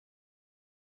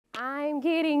I'm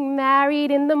getting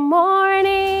married in the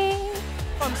morning.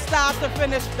 From start to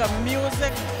finish, the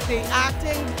music, the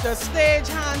acting, the stage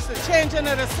hands, the changing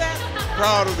of the set.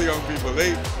 Proud of the young people.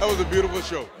 That was a beautiful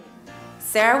show.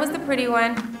 Sarah was the pretty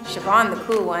one, Siobhan the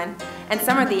cool one, and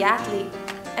Summer the athlete.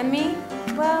 And me,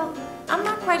 well, I'm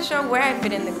not quite sure where I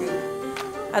fit in the group,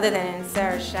 other than in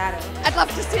Sarah's shadow. I'd love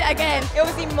to see it again. It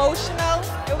was emotional,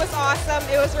 it was awesome,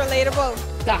 it was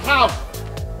relatable. The house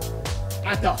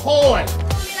at the horn.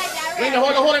 Bring the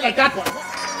horn like that one.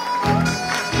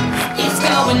 It's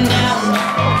going down.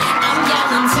 I'm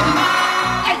yelling timber.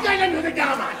 I got into the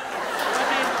gammon.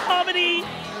 Comedy,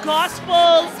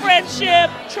 gospel, friendship,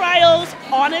 trials,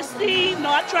 honesty,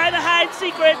 not trying to hide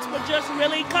secrets, but just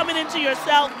really coming into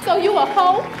yourself. So you a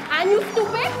hoe and you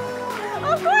stupid?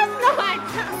 Of course not.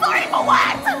 Sorry for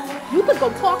what? You could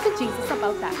go talk to Jesus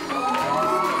about that.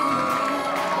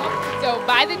 So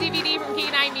buy the DVD from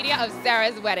K9 Media of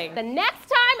Sarah's wedding. The next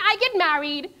time I get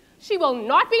married, she will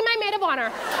not be my maid of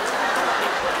honor.